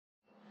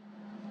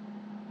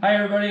Hi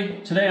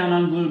everybody, today on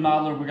Unglued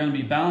Modeler we're going to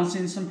be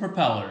balancing some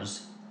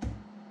propellers.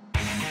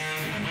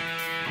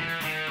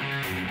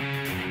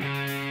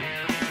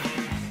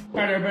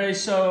 Alright everybody,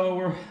 so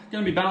we're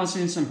going to be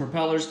balancing some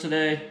propellers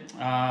today.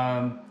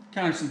 Kind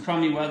of some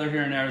crummy weather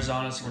here in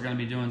Arizona, so we're going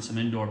to be doing some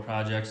indoor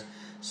projects.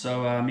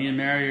 So me and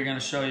Mary are going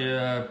to show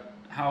you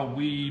how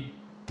we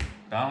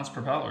balance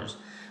propellers.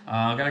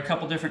 I've got a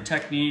couple different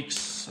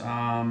techniques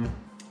and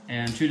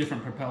two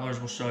different propellers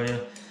we'll show you.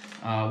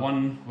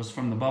 One was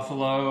from the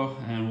Buffalo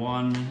and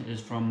one is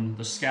from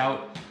the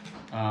Scout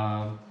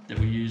that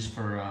we use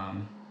for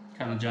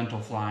kind of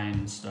gentle flying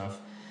and stuff.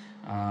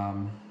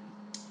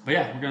 But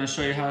yeah, we're going to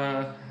show you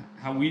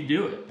how we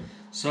do it.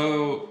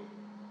 So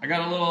I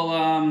got a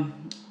little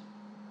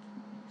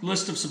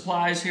list of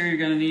supplies here you're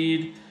going to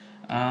need.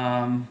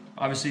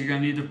 Obviously you're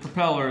going to need the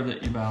propeller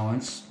that you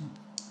balance.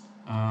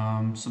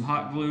 Some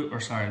hot glue, or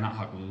sorry, not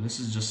hot glue,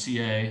 this is just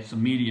CA,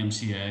 some medium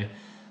CA.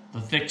 The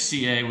thick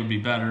CA would be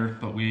better,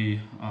 but we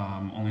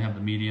only have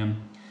the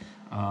medium.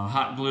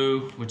 Hot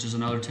glue, which is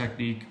another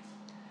technique.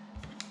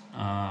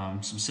 Some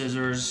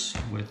scissors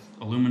with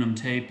aluminum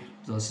tape.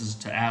 This is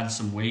to add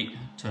some weight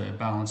to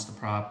balance the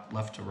prop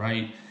left to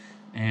right.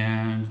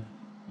 And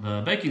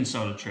the baking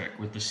soda trick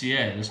with the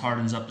CA. This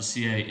hardens up the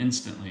CA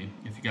instantly,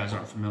 if you guys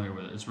aren't familiar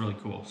with it. It's really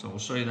cool. So we'll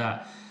show you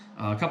that.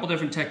 A couple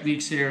different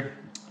techniques here.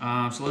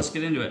 So let's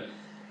get into it.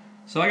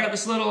 So I got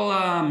this little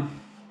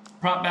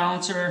prop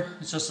balancer.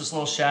 It's just this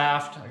little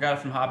shaft. I got it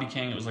from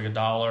Hobbyking. It was like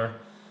 $1.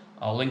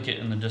 I'll link it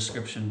in the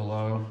description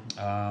below.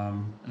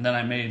 And then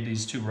I made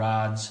these two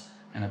rods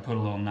and I put a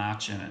little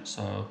notch in it.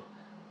 So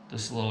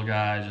this little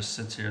guy just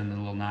sits here in the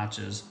little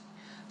notches.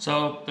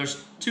 So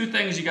there's two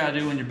things you gotta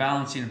do when you're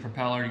balancing a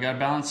propeller. You gotta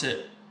balance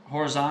it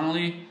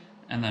horizontally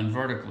and then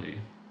vertically.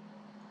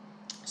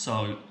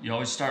 So you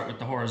always start with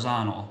the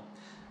horizontal.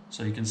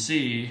 So you can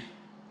see,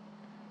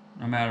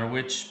 no matter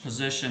which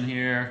position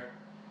here,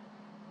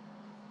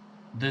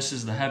 this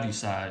is the heavy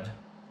side.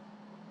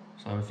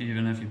 So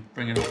even if you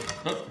bring it up,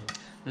 oh,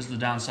 this is the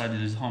downside to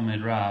these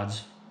homemade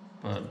rods,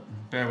 but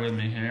bear with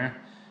me here.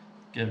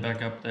 Get it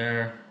back up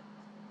there.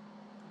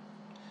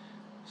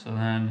 So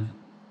then,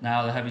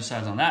 now the heavy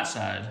side's on that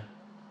side.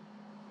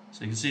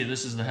 So you can see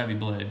this is the heavy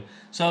blade.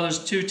 So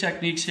there's two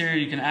techniques here.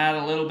 You can add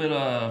a little bit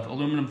of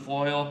aluminum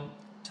foil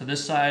to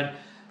this side.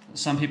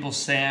 Some people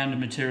sand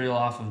material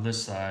off of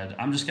this side.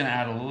 I'm just gonna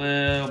add a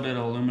little bit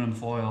of aluminum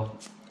foil,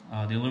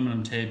 the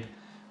aluminum tape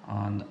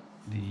on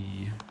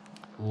the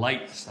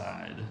light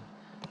side.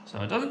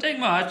 So it doesn't take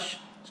much.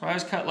 So I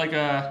just cut like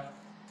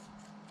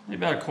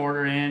maybe about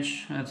 1/4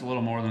 inch. That's a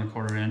little more than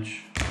 1/4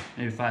 inch.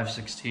 Maybe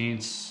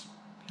 5/16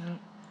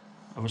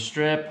 of a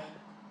strip.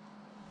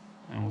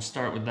 And we'll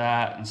start with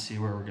that and see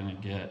where we're gonna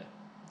get.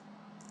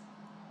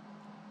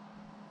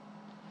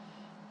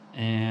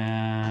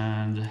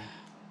 And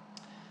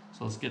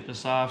so let's get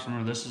this off.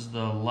 Remember, this is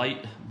the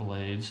light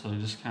blade. So you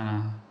just kind of,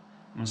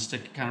 I'm gonna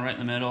stick it kind of right in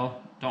the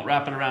middle. Don't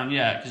wrap it around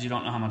yet because you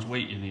don't know how much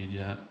weight you need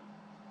yet.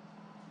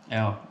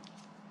 Yeah,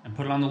 and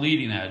put it on the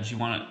leading edge. You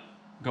want it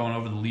going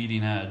over the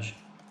leading edge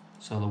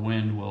so the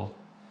wind will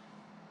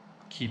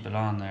keep it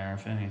on there,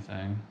 if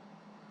anything.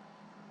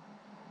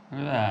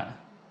 Look at that.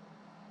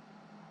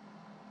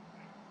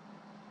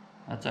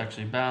 That's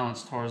actually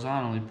balanced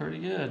horizontally pretty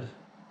good.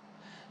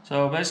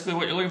 So basically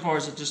what you're looking for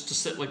is it just to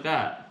sit like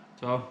that.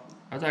 So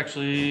that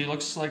actually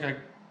looks like I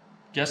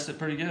guessed it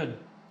pretty good.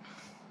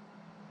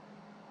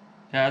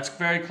 Yeah, it's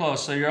very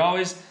close. So you're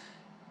always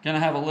gonna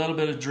have a little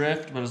bit of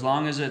drift, but as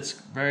long as it's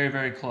very,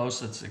 very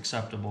close, it's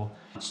acceptable.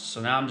 So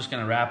now I'm just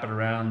gonna wrap it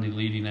around the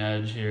leading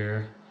edge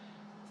here.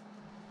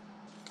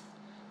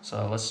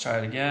 So let's try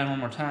it again one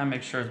more time.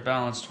 Make sure it's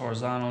balanced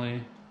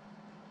horizontally.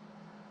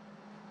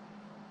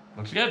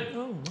 Looks good.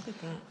 Oh, look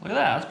at that. Look at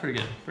that, that's pretty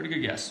good. Pretty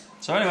good guess.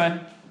 So anyway,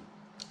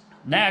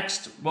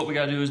 next, what we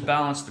gotta do is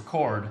balance the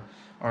cord,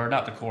 or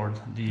not the cord,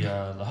 the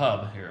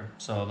hub here.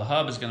 So the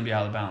hub is gonna be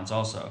out of balance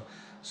also.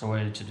 So a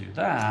way to do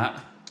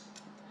that,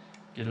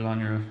 get it on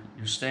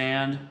your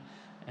stand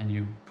and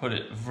you put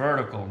it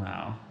vertical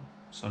now.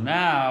 So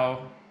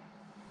now,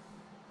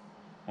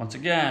 once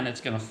again,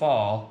 it's gonna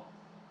fall.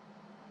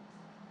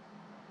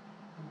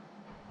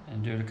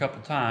 And do it a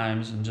couple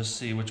times and just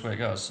see which way it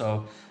goes.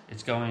 So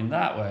it's going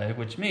that way,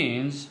 which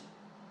means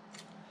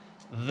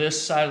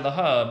this side of the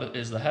hub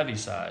is the heavy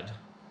side.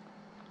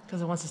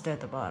 Because it wants to stay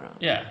at the bottom.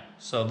 Yeah,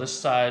 so this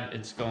side,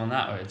 it's going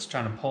that way. It's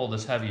trying to pull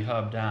this heavy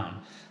hub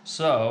down.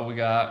 So we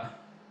got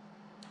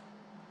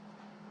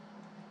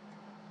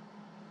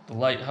the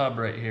light hub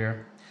right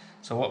here.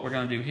 So what we're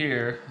gonna do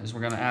here is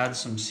we're gonna add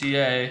some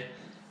CA,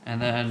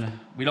 and then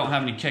we don't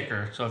have any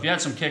kicker. So if you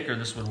had some kicker,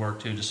 this would work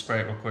too. Just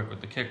spray it real quick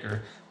with the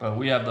kicker. But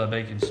we have the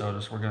baking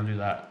soda, so we're gonna do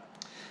that.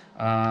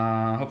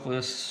 Hopefully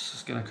this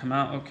is gonna come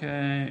out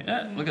okay.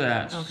 Yeah, look at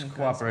that, it's Okay,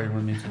 cooperating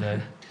with me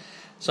today.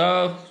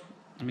 So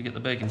let me get the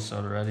baking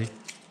soda ready.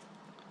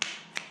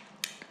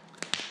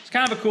 It's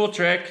kind of a cool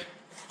trick.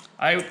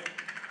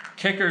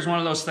 Kicker is one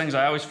of those things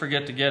I always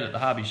forget to get at the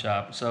hobby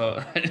shop,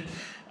 so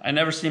I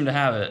never seem to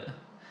have it.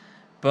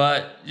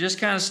 But just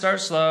kind of start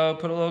slow,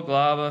 put a little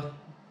glava,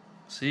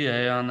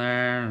 CA on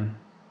there and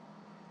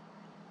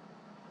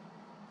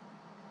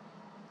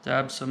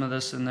dab some of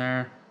this in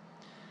there.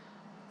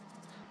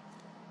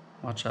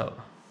 Watch out.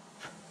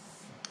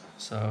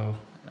 So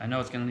I know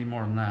it's going to need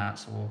more than that,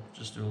 so we'll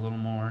just do a little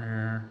more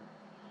here.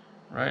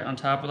 Right on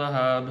top of the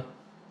hub.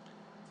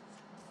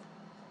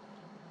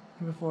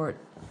 Before it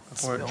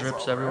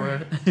drips over.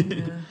 everywhere.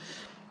 Yeah.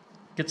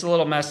 Gets a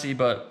little messy,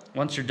 but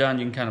once you're done,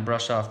 you can kind of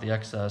brush off the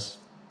excess.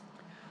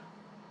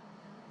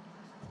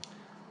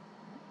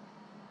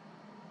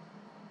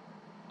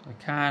 I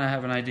kind of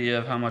have an idea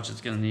of how much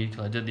it's going to need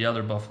because I did the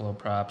other buffalo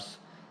props.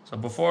 So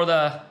before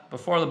the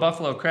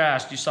buffalo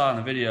crashed, you saw in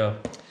the video,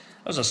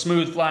 that was a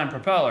smooth flying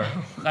propeller.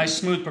 Nice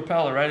smooth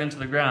propeller right into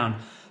the ground.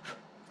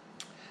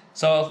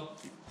 So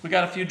we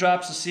got a few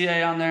drops of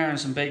CA on there and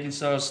some baking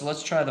soda. So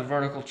let's try the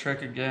vertical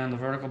trick again, the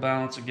vertical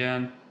balance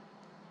again.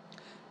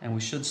 And we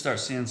should start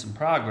seeing some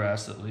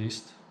progress at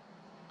least.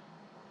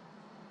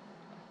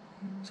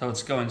 So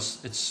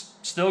it's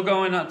still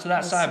going up to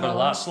that side, but a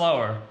lot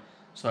slower.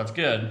 So that's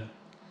good.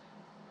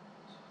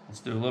 Let's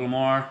do a little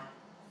more.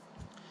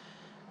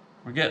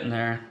 We're getting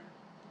there.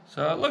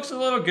 So it looks a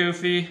little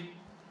goofy,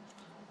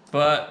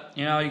 but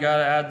you know, you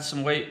gotta add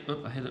some weight.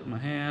 Oop, I hit it with my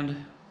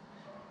hand.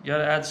 You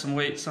gotta add some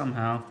weight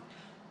somehow.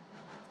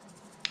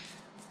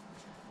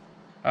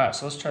 All right,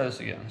 so let's try this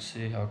again.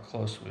 See how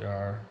close we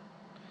are.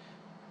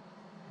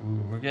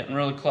 Ooh, we're getting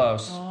really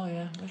close. Oh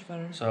yeah, much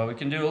better. So we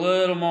can do a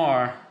little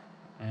more,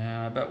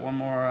 and I bet one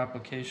more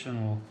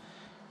application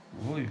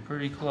will be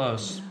pretty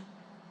close.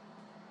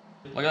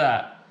 Yeah. Look at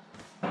that.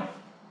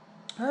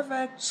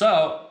 Perfect.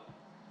 So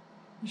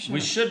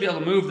we should be able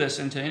to move this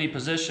into any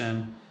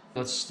position.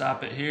 Let's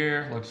stop it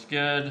here. Looks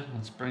good.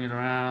 Let's bring it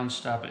around.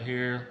 Stop it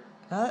here.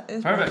 That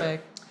is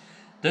perfect.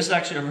 This is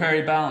actually a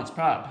very balanced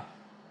prop.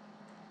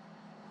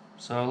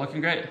 So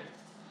looking great.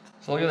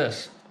 So look at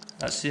this.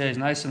 That CA is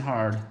nice and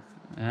hard.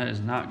 And it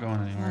is not going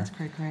anywhere. That's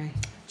cray.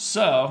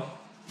 So,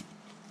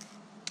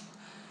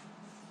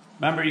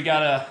 remember you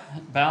gotta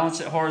balance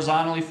it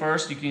horizontally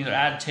first. You can either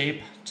add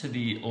tape to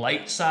the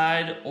light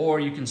side or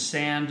you can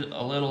sand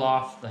a little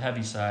off the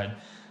heavy side.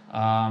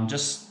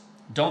 Just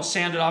don't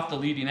sand it off the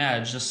leading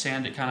edge. Just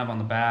sand it kind of on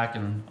the back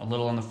and a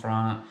little on the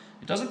front.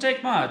 It doesn't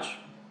take much.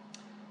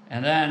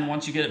 And then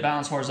once you get it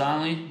balanced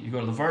horizontally, you go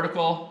to the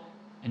vertical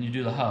and you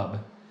do the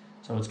hub.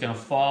 So it's gonna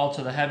fall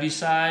to the heavy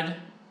side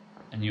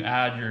and you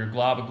add your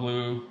glob of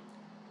glue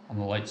on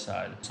the light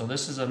side. So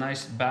this is a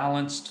nice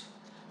balanced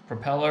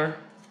propeller,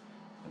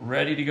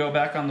 ready to go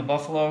back on the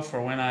Buffalo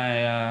for when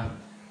I,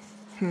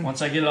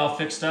 once I get it all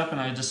fixed up and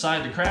I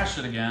decide to crash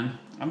it again,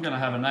 I'm gonna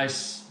have a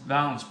nice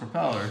balanced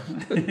propeller.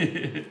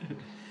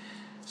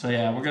 So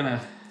yeah, we're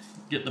gonna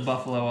get the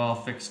Buffalo all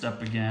fixed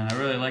up again. I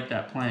really like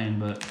that plane,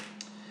 but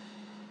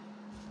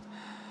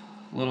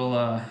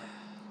little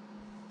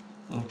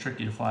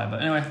tricky to fly.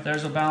 But anyway,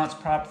 there's a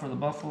balanced prop for the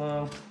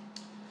Buffalo.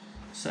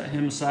 Set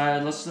him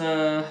aside. Let's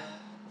Do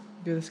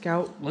the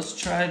Scout. let's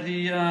try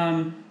the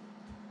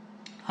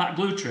hot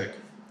glue trick.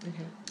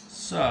 Okay.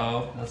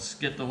 So let's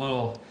get the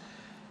little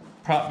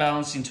prop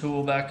balancing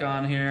tool back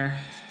on here.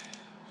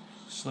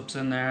 Slips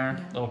in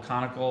there, little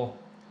conical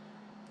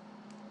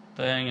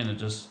thing, and it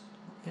just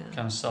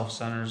kind of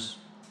self-centers.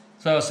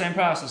 So same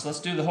process. Let's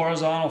do the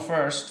horizontal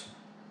first.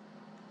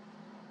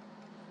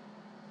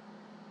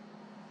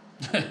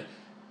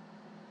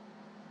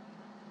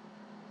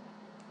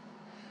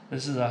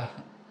 This is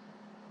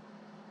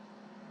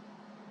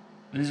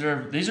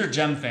these are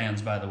gem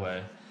fans, by the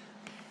way.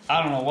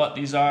 I don't know what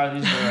these are.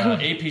 These are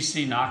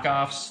APC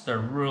knockoffs. They're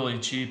really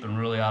cheap and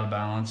really out of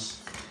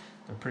balance.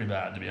 They're pretty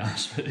bad, to be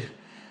honest with you.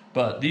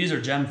 But these are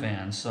gem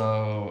fans,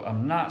 so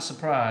I'm not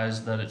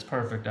surprised that it's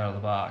perfect out of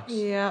the box.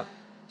 Yep.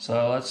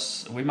 So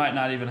we might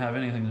not even have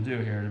anything to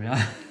do here, to be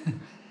honest.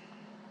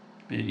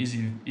 Be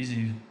an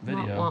easy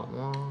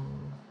video.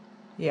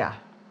 Yeah.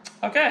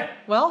 Okay.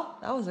 Well,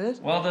 that was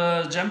it. Well,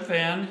 the gem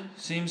fan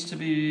seems to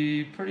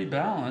be pretty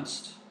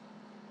balanced.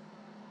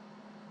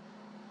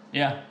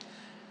 Yeah.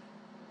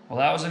 Well,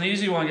 that was an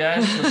easy one,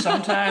 guys. So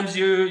sometimes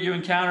you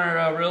encounter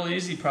a real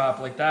easy prop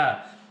like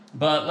that.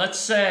 But let's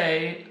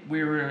say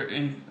we were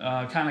in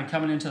kind of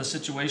coming into a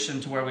situation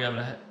to where we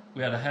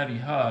had a heavy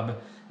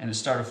hub and it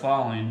started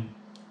falling.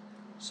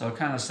 So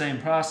kind of the same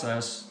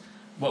process.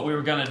 What we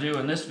were going to do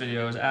in this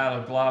video is add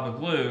a glob of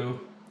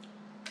glue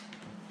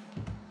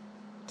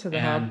to the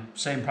hub.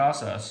 Same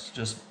process.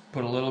 Just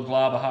put a little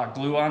glob of hot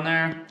glue on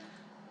there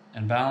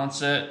and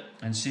balance it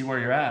and see where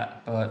you're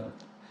at. But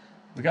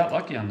we got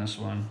lucky on this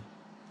one.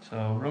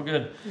 So real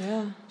good.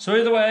 Yeah. So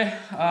either way,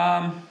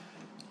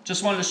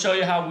 just wanted to show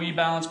you how we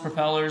balance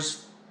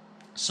propellers.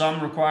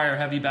 Some require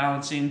heavy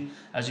balancing,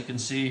 as you can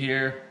see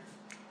here.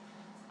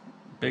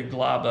 Big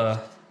glob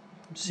of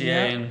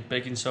CA and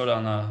baking soda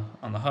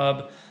on the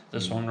hub.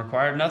 This one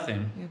required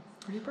nothing. Yeah,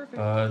 pretty perfect.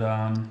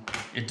 But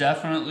it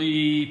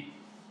definitely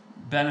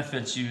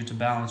benefits you to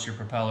balance your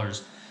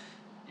propellers.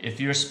 If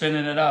you're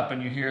spinning it up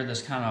and you hear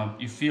this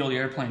you feel the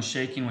airplane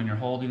shaking when you're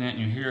holding it and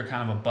you hear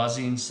kind of a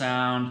buzzing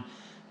sound,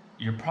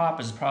 your prop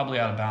is probably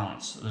out of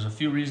balance. There's a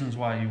few reasons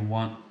why you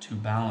want to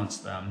balance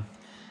them.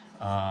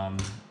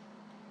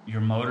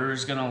 Your motor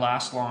is going to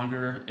last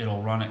longer.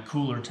 It'll run at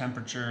cooler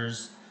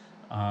temperatures.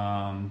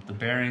 The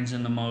bearings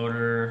in the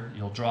motor,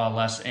 you'll draw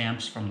less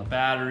amps from the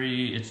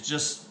battery. It's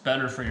just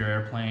better for your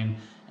airplane,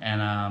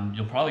 and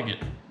you'll probably get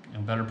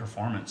better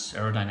performance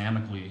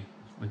aerodynamically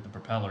with the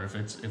propeller. If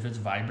it's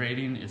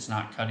vibrating, it's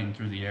not cutting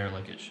through the air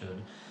like it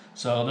should.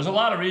 So there's a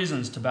lot of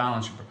reasons to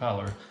balance your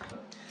propeller.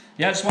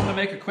 Yeah, I just wanted to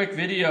make a quick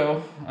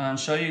video and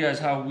show you guys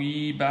how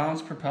we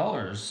balance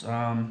propellers.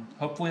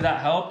 Hopefully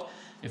that helped.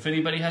 If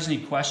anybody has any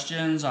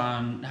questions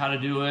on how to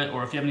do it,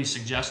 or if you have any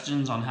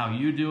suggestions on how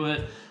you do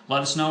it,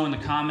 let us know in the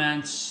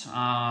comments.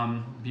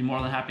 Be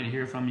more than happy to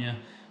hear from you.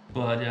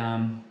 But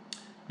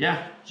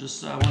yeah,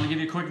 just want to give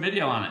you a quick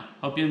video on it.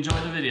 Hope you enjoy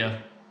the video.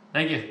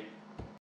 Thank you.